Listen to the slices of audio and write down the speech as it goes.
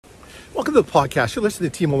Welcome to the podcast. You're listening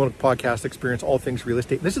to the Team Olympic Podcast Experience, all things real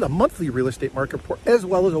estate. This is a monthly real estate market report as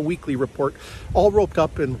well as a weekly report, all roped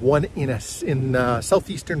up in one in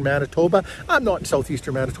southeastern Manitoba. I'm not in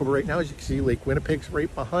southeastern Manitoba right now. As you can see, Lake Winnipeg's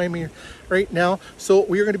right behind me right now. So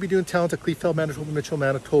we are going to be doing towns of Kleefeld, Manitoba, Mitchell,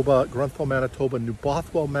 Manitoba, Grunthal, Manitoba, New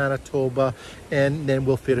Bothwell, Manitoba, and then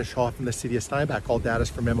we'll finish off in the city of Steinbach. All data is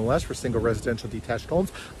from MLS for single residential detached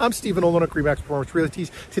homes. I'm Stephen Olenek, Remax Performance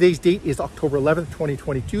Realties. Today's date is October 11th,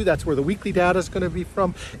 2022. That's where the weekly data is going to be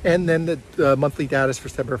from, and then the monthly data is for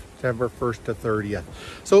September 1st to 30th.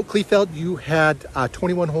 So Kleefeld, you had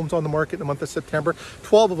 21 homes on the market in the month of September.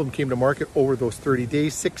 12 of them came to market over those 30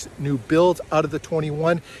 days. 6 new builds out of the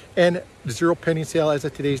 21, and 0 pending sale as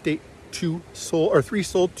of today's date. 3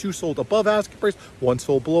 sold, 2 sold above asking price, 1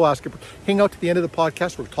 sold below asking price. Hang out to the end of the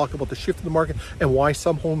podcast. We're talking about the shift in the market and why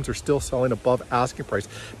some homes are still selling above asking price.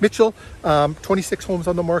 Mitchell, 26 homes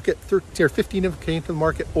on the market, 15 of them came to the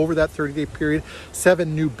market over that 30-day period.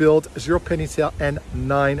 7 new builds, 0 pending sale, and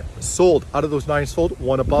 9 sold. Out of those 9 sold,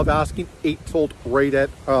 1 above asking, 8 sold 8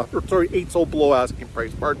 sold below asking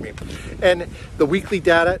price, pardon me. And the weekly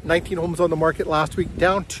data, 19 homes on the market last week,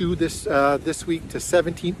 down 2 this week to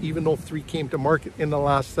 17, even though 3 came to market in the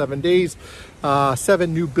last 7 days.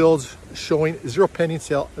 7 new builds showing 0 pending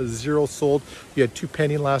sale, 0 sold. You had 2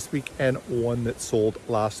 pending last week and 1 that sold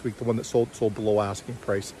last week. The one that sold below asking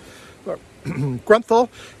price. Grunthal,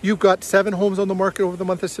 you've got 7 homes on the market over the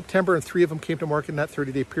month of September, and 3 of them came to market in that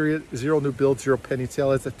 30-day period. 0 new builds, 0 pending sale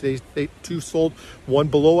as of today's date. 2 sold, 1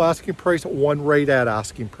 below asking price, 1 right at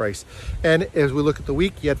asking price. And as we look at the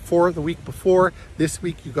week, you had 4 the week before. This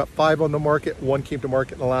week you got 5 on the market. 1 came to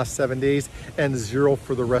market in the last 7 days, and 0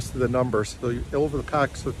 for the rest of the numbers. So over the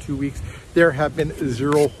past 2 weeks, there have been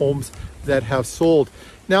 0 homes that have sold.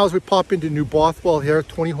 Now, as we pop into New Bothwell here,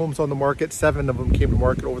 20 homes on the market. 7 of them came to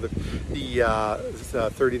market over the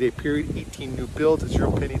 30-day period. 18 new builds,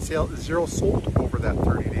 0 pending sale, 0 sold over that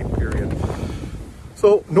 30-day period.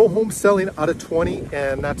 So no homes selling out of 20,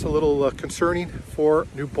 and that's a little concerning for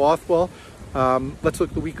New Bothwell. Let's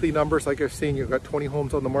look at the weekly numbers. Like I was saying, you've got 20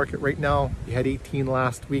 homes on the market right now. You had 18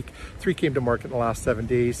 last week. 3 came to market in the last 7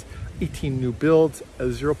 days. 18 new builds,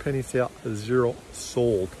 0 pending sale, 0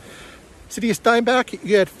 sold. City of Steinbach,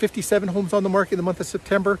 you had 57 homes on the market in the month of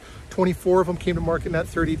September. 24 of them came to market in that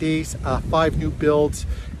 30 days. 5 new builds,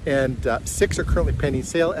 and 6 are currently pending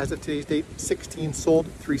sale as of today's date. 16 sold,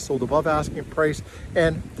 3 sold above asking price,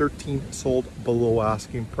 and 13 sold below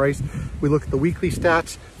asking price. We look at the weekly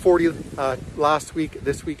stats. 40 last week.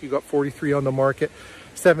 This week you got 43 on the market.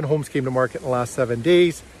 7 homes came to market in the last 7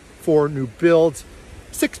 days. 4 new builds.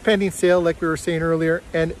 6 pending sale, like we were saying earlier,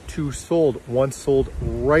 and 2 sold. 1 sold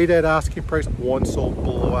right at asking price, 1 sold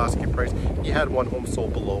below asking price. You had 1 home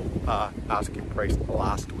sold below asking price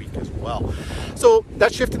last week as well. So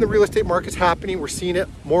that shift in the real estate market is happening. We're seeing it.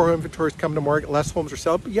 More inventories coming to market, less homes are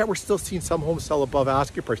selling, but yet we're still seeing some homes sell above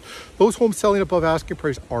asking price. Those homes selling above asking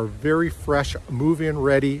price are very fresh, move-in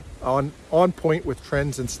ready, on point with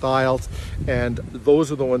trends and styles, and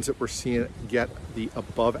those are the ones that we're seeing get the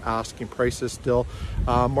above asking prices still.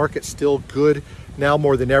 Market's still good. Now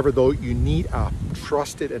more than ever though, you need a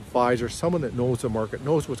trusted advisor, someone that knows the market,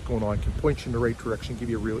 knows what's going on, can point you in the right direction,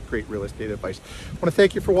 give you great real estate advice. I want to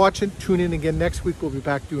thank you for watching. Tune in again next week. We'll be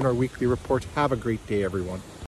back doing our weekly reports. Have a great day, everyone.